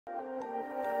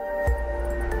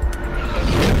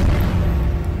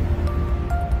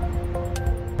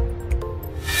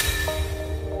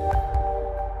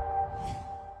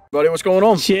Buddy, what's going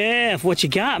on? Jeff, what you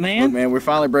got, man? Look, man, we're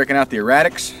finally breaking out the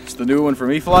Eratix. It's the new one from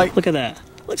E-flite. Look at that.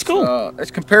 Looks cool. It's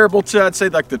comparable to, I'd say,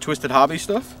 like the Twisted Hobby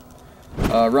stuff.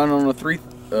 Running on a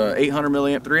 800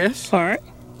 milliamp 3S. All right.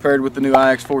 Paired with the new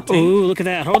IX14. Ooh, look at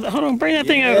that. Hold on, bring that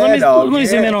thing over. Let me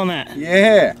zoom in on that.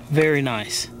 Yeah. Very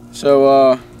nice.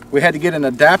 So we had to get an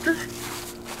adapter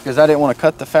because I didn't want to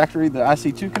cut the factory, the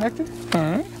IC2 connector.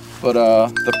 All right. But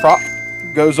the prop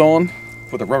goes on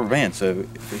with a rubber band, so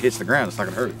if it hits the ground, it's not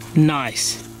gonna hurt.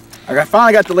 Nice. I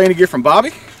finally got the landing gear from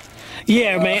Bobby.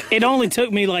 Yeah, man. It only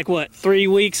took me like, what, 3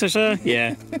 weeks or so?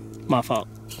 Yeah, my fault.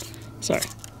 Sorry.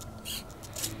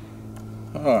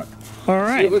 All right. All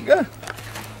right. See what we got.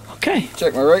 Okay.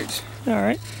 Check my rates. All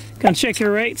right. Gonna check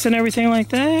your rates and everything like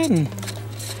that, and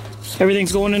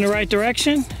everything's going in the right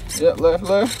direction. Yep,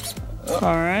 left. All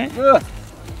right. Good.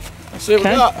 Let's see what we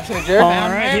got. Let's see, Jared. All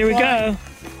right, here we go.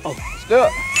 Oh, let's do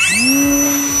it.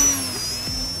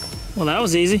 Well, that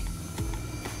was easy.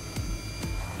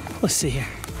 Let's see here.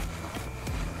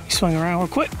 Swing around real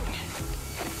quick.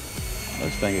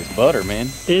 This thing is butter, man.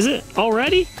 Is it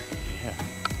already? Yeah.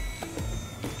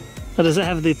 Oh, does it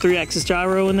have the 3-axis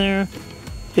gyro in there?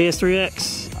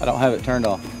 PS3X? I don't have it turned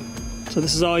off. So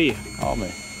this is all you? All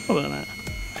me. How about that?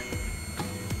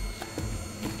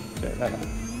 Check that out.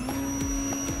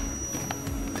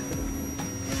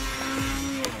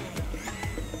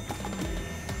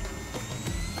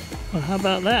 Well, how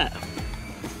about that?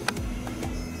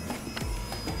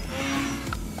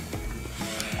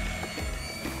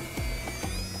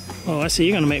 Oh, I see.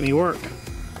 You're going to make me work.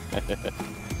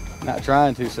 Not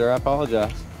trying to, sir. I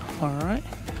apologize. All right.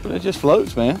 But it just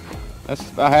floats, man. That's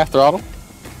about half throttle.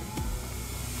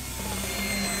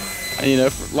 And, you know,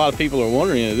 a lot of people are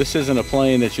wondering, you know, this isn't a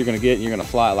plane that you're going to get and you're going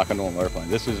to fly like a normal airplane.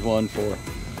 This is one for,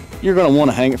 you're going to want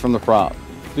to hang it from the prop.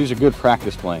 These are good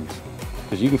practice planes.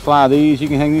 Because you can fly these, you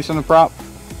can hang these from the prop.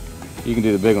 You can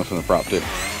do the big ones from the prop, too.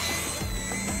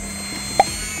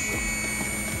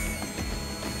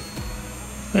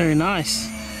 Very nice.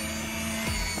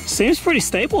 Seems pretty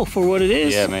stable for what it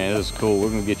is. Yeah, man, this is cool. We're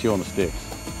going to get you on the sticks.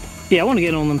 Yeah, I want to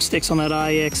get on them sticks on that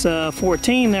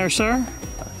IX14 there, sir.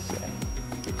 Let's see.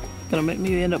 Gonna make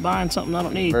me end up buying something I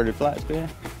don't need. Inverted flat spin.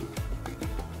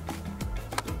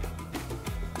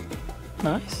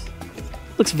 Nice.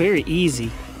 Looks very easy.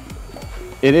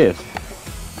 It is.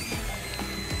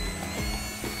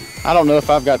 I don't know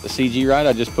if I've got the CG right.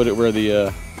 I just put it where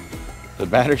the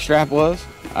battery strap was.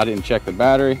 I didn't check the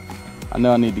battery. I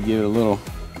know I need to give it a little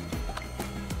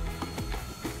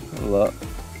up.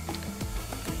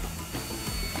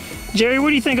 Jerry, what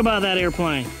do you think about that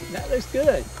airplane? That looks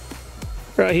good.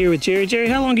 Right here with Jerry. Jerry,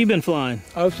 how long have you been flying?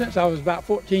 Oh, since I was about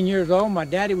 14 years old. My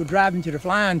daddy would drive me to the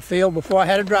flying field before I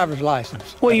had a driver's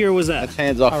license. What year was that? That's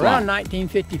hands off Around flying.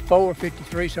 1954,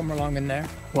 53, somewhere along in there.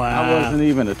 Wow. I wasn't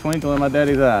even a twinkle in my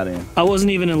daddy's eye then. I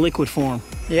wasn't even in liquid form.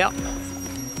 Yep.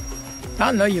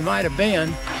 I know you might have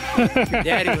been. Your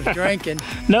daddy was drinking.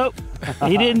 Nope.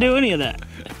 He didn't do any of that.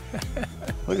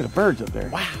 Look at the birds up there.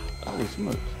 Wow. Holy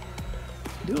smokes.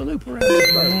 Do a loop around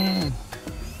this bird.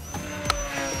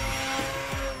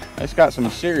 It's got some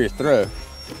serious throw.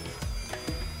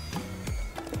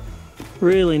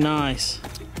 Really nice.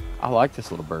 I like this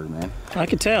little bird, man. I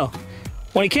could tell.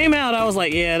 When he came out, I was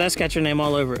like, yeah, that's got your name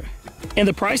all over it. And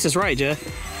the price is right, Jeff.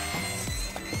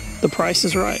 The price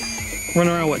is right.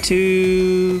 Running around, what,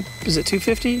 is it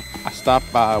 250? I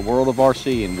stopped by World of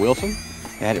RC in Wilson.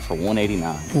 They had it for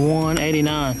 $189.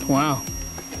 189. Wow.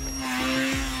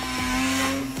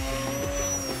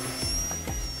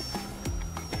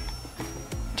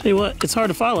 Tell you what, it's hard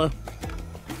to follow.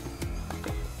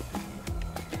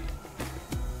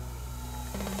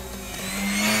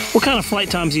 What kind of flight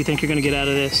times do you think you're going to get out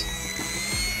of this?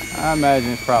 I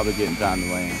imagine it's probably getting time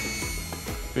to land.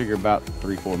 Figure about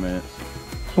 3-4 minutes.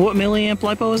 What milliamp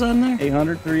LiPo is that in there?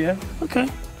 800 3S. Okay. I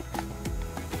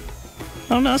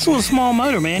don't know, that's a little small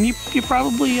motor, man. You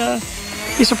probably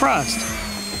be surprised.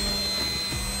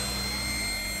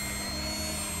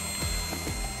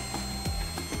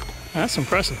 That's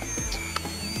impressive.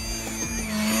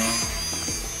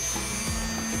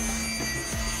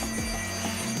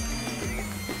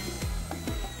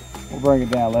 We'll bring it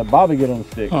down. Let Bobby get on the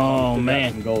stick. Oh,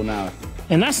 man. Some golden hour.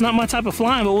 And that's not my type of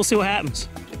flying, but we'll see what happens.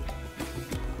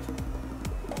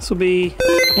 This will be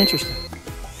interesting.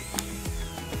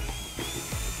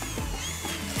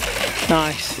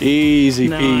 Nice. Easy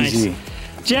Nice. peasy.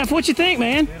 Jeff, what you think,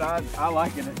 man? Dude, I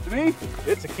like it. To me,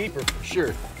 it's a keeper for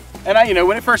sure. And you know,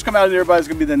 when it first comes out, everybody's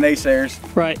gonna be the naysayers.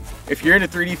 Right. If you're into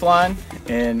 3D flying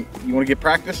and you want to get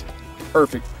practice,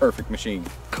 perfect machine.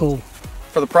 Cool.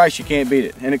 For the price, you can't beat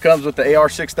it. And it comes with the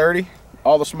AR630,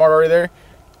 all the smart already there.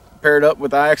 paired up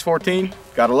with the IX14.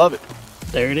 Gotta love it.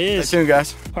 There it is. Stay tuned,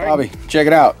 guys. All right. Bobby, check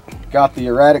it out. Got the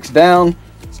Eratix down.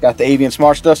 It's got the Avian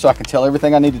smart stuff, so I can tell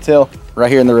everything I need to tell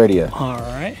right here in the radio. All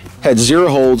right. Had 0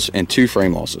 holds and 2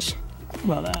 frame losses.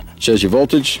 How about that? Shows your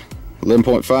voltage,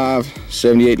 11.5,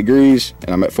 78 degrees,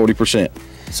 and I'm at 40%.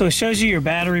 So it shows you your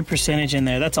battery percentage in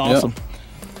there. That's awesome. Yep.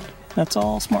 That's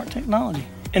all smart technology.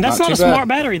 And that's not a smart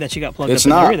battery that you got plugged up in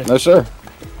there either. No, sir.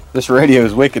 This radio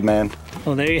is wicked, man.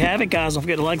 Well, there you have it, guys. Don't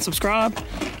forget to like and subscribe.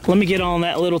 Let me get on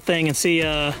that little thing and see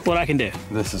what I can do.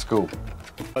 This is cool.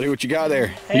 Buddy, what you got there?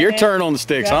 Hey, your turn on the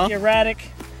sticks, huh? The Eratix.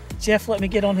 Jeff let me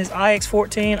get on his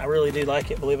IX14. I really do like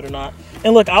it, believe it or not.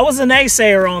 And look, I was a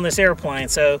naysayer on this airplane,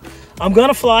 so I'm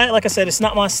gonna fly it. Like I said, it's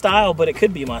not my style, but it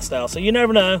could be my style. So you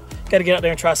never know. Got to get out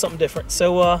there and try something different.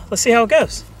 So let's see how it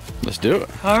goes. Let's do it.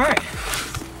 All right.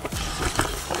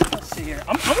 Let's see here.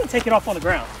 I'm gonna take it off on the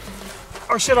ground.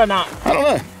 Or should I not? I don't know.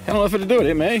 I don't know if it'll do it.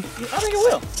 It may. I think it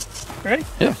will. Ready?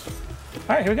 Yeah.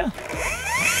 All right, here we go.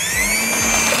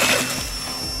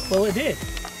 Well, it did.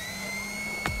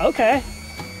 Okay.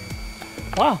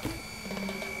 Wow.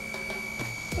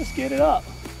 Let's get it up.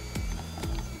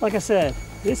 Like I said,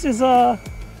 this is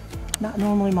not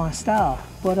normally my style,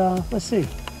 but let's see.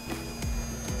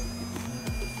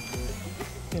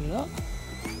 Get it up.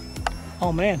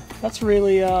 Oh man, that's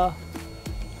really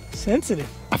sensitive.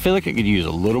 I feel like it could use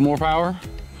a little more power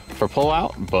for pull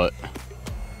out, but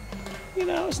you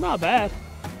know, it's not bad.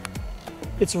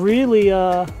 It's really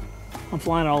I'm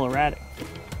flying all erratic.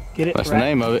 Get it? That's the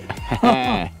name of it.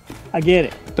 I get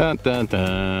it. Dun, dun,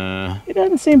 dun. It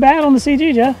doesn't seem bad on the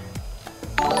CG, Jeff.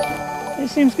 It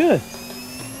seems good.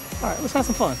 All right, let's have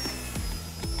some fun.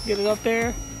 Get it up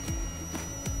there.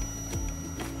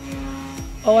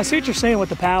 Oh, I see what you're saying with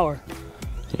the power.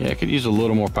 Yeah, it could use a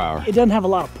little more power. It doesn't have a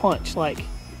lot of punch, like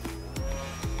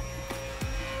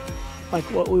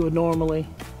what we would normally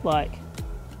like.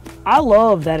 I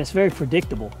love that it's very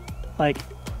predictable. Like,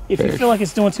 if you feel like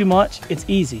it's doing too much, it's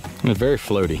easy. It's very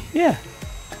floaty. Yeah.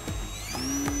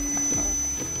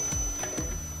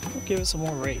 We'll give it some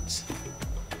more rates.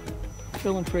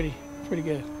 Feeling pretty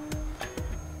good.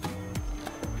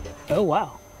 Oh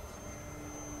wow.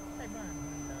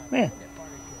 Man.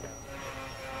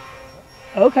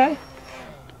 Okay.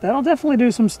 That'll definitely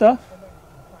do some stuff.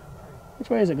 Which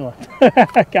way is it going?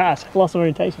 Gosh, I lost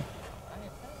orientation.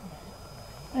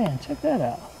 Man, check that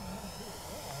out.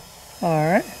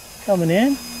 All right, coming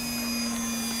in.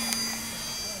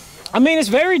 I mean, it's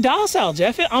very docile,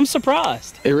 Jeff. I'm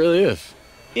surprised. It really is.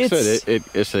 It's,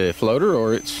 it's a floater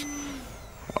or it's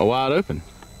a wide open.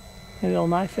 A little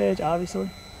knife edge, obviously.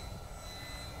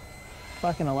 If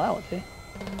I can allow it to. I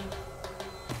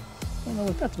don't know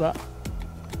what that's about.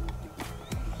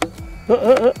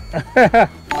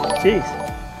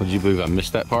 Jeez. Would you believe I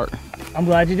missed that part? I'm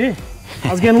glad you did.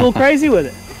 I was getting a little crazy with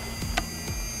it.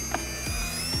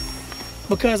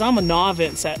 Because I'm a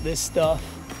novice at this stuff.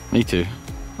 Me too.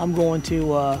 I'm going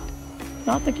to, I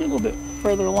think you're a little bit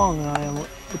further along than I am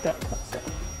with that kind of stuff.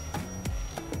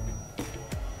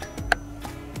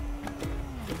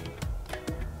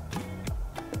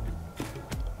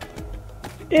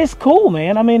 It's cool,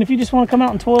 man. I mean, if you just want to come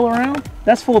out and toil around,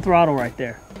 that's full throttle right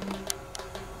there.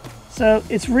 So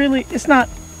it's really, it's not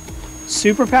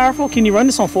super powerful. Can you run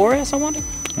this on 4S, I wonder?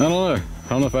 I don't know. I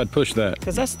don't know if I'd push that.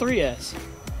 Because that's 3S.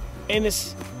 And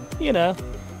it's, you know,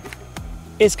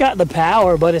 it's got the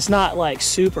power, but it's not like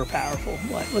super powerful.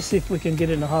 Like, let's see if we can get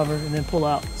it in a hover and then pull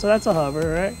out. So that's a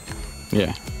hover, right?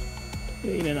 Yeah.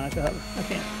 Yeah, you didn't like a hover. I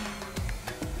can't.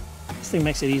 This thing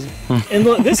makes it easy. And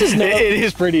look, this is no. It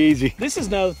is pretty easy. This is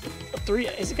no 3.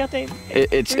 Is it got the?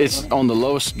 It's on the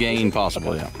lowest gain possible.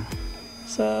 Okay. Yeah.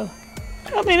 So,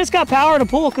 I mean, it's got power to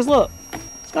pull. Cause look,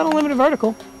 it's got unlimited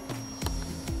vertical.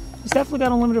 It's definitely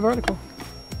got unlimited vertical.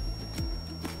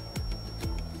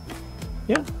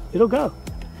 Yeah, it'll go.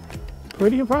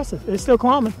 Pretty impressive. It's still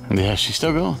climbing. Yeah, she's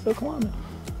still going. Still climbing.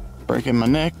 Breaking my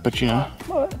neck, but you know.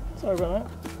 All right. Sorry about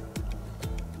that.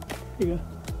 Here you go.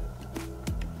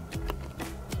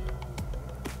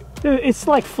 Dude, it's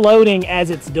like floating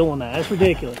as it's doing that. That's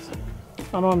ridiculous.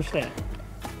 I don't understand.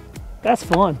 That's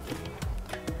fun.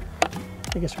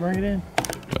 I guess we'll bring it in.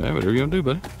 Yeah, whatever you gonna do,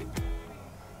 buddy.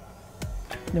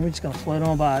 Then we're just gonna float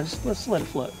on by. Just let's let it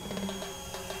float.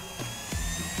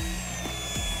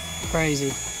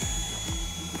 Crazy.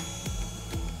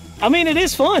 I mean, it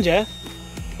is fun, Jeff.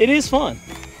 It is fun.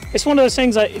 It's one of those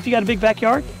things that if you got a big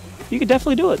backyard, you could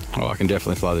definitely do it. Oh, I can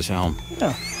definitely fly this home.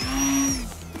 Yeah.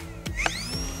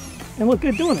 And look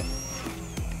good doing it.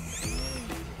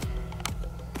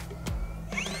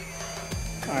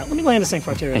 All right, let me land this thing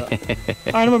before I tear it up. All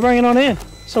right, I'm gonna bring it on in.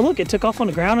 So look, it took off on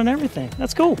the ground and everything.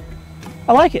 That's cool.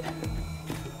 I like it.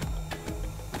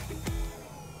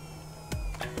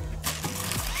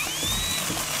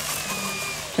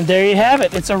 And there you have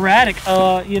it. It's erratic,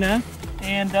 you know,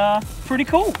 and pretty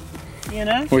cool, you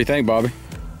know. What do you think, Bobby?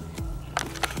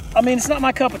 I mean, it's not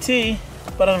my cup of tea,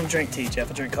 but I don't drink tea, Jeff.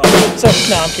 I drink coffee. So,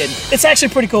 no, I'm kidding. It's actually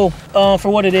pretty cool for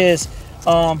what it is.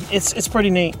 It's pretty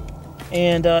neat,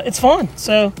 and it's fun.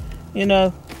 So, you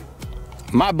know.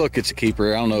 My book, it's a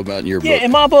keeper. I don't know about your book. Yeah,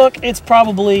 in my book, it's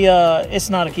probably it's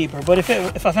not a keeper. But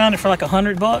if I found it for like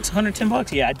 $100,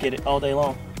 $110, yeah, I'd get it all day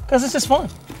long because it's just fun.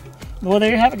 Well,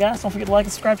 there you have it, guys. Don't forget to like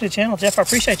and subscribe to the channel. Jeff, I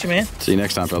appreciate you, man. See you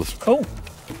next time, fellas. Cool.